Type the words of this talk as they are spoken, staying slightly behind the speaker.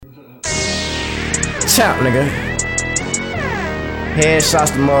champ, nigga.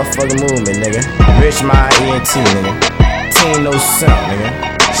 Headshots the motherfucking movement, nigga. Rich Mind ENT, nigga. TeamNoSymp, nigga.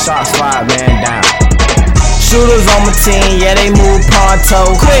 Shots fired, man down. Shooters on my team, yeah, they move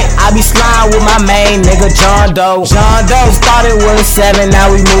pronto. Quick, I be sliding with my main nigga, John Doe. Started with a 7,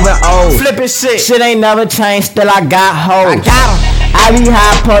 now we moving old. Flippin' shit ain't never changed, still I got hoes. I got 'em. I be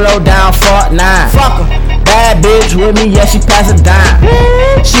high polo down, fuck 9. Fuck 'em. Bad bitch with me, yeah, she pass a dime.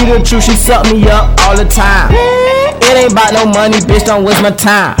 She the truth, she suck me up all the time. It ain't about no money, bitch, don't waste my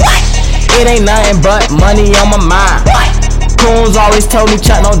time. It ain't nothing but money on my mind. Coons always told me,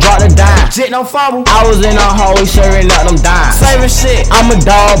 Chuck, don't drop the dime. Shit, don't fumble. I was in a hole, sharing up them dimes. Saving shit. I'm a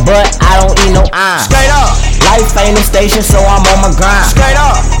dog, but I don't eat no iron. Straight up. Life ain't a station, so I'm on my grind. Straight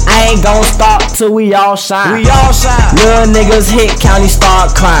up. I ain't gon' stop till we all shine. We all shine. Little niggas hit, county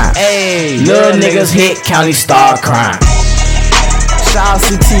start crime. Ayy. Little niggas hit, county start crime. Shout out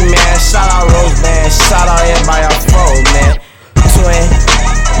CT, man. Shout out Rose, man. Shout out everybody out fold, man. Twin.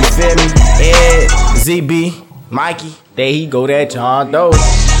 You feel me? Ed, ZB, Mikey. There he go, that John Doe.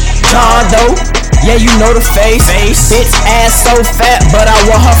 John Doe, yeah, you know the face. Bitch ass so fat, but I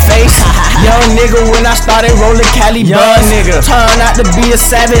want her face. Young nigga when I started rolling Cali buzz. Nigga turn out to be a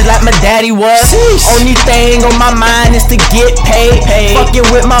savage like my daddy was. Sheesh. Only thing on my mind is to get paid. Fucking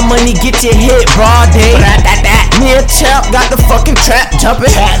with my money, get your hit broad day. Me and Champ got the fucking trap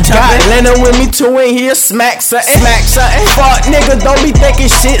jumping. Got Lennon with me too and he'll smack something. Fuck nigga, don't be thinking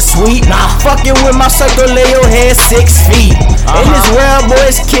shit sweet. Nah, fucking with my circle, lay your head 6 feet. In this world,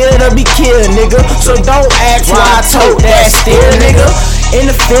 boys kill to be killed, nigga. So don't ask why I told that still, nigga. In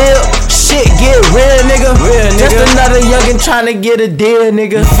the field, shit get real, nigga. Just another youngin' tryna get a deal,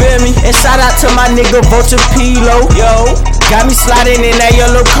 nigga. Feel me? And shout out to my nigga Vulture Pilo. Yo, got me sliding in that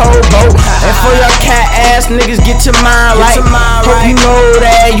yellow cold boat. And for your cat ass niggas, get your mind right. Hope you know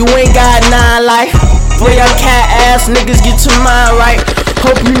that you ain't got 9 life. For your cat ass niggas, get your mind right.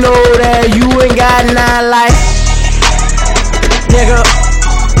 Hope you know that you ain't got 9 life, nigga.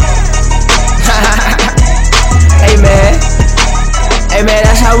 Hey man,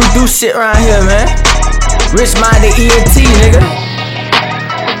 that's how we do shit around here, man. Rich Minded ENT, nigga.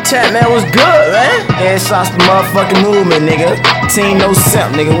 Chat, man, was good, man. Headshots the motherfucking movement, nigga.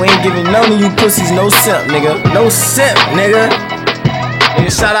 TeamNoSymp, nigga. We ain't giving none of you pussies no simp, nigga. No simp, nigga. Nigga,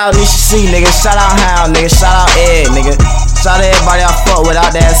 shout out Nisha C, nigga. Shout out Hal, nigga. Shout out Ed, nigga. Shout out everybody I fuck with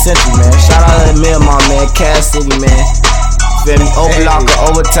out there at Central, man. Shout out to the Miramar, man. Cass City, man. Feel me? Overlocker,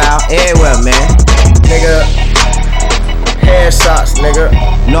 Overtown, everywhere, man. Nigga. Headshots, nigga.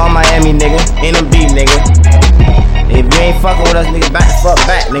 North Miami, nigga. NMB, nigga. If you ain't fucking with us, nigga, back the fuck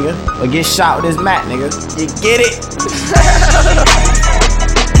back, nigga. Or get shot with this mat, nigga. You get it?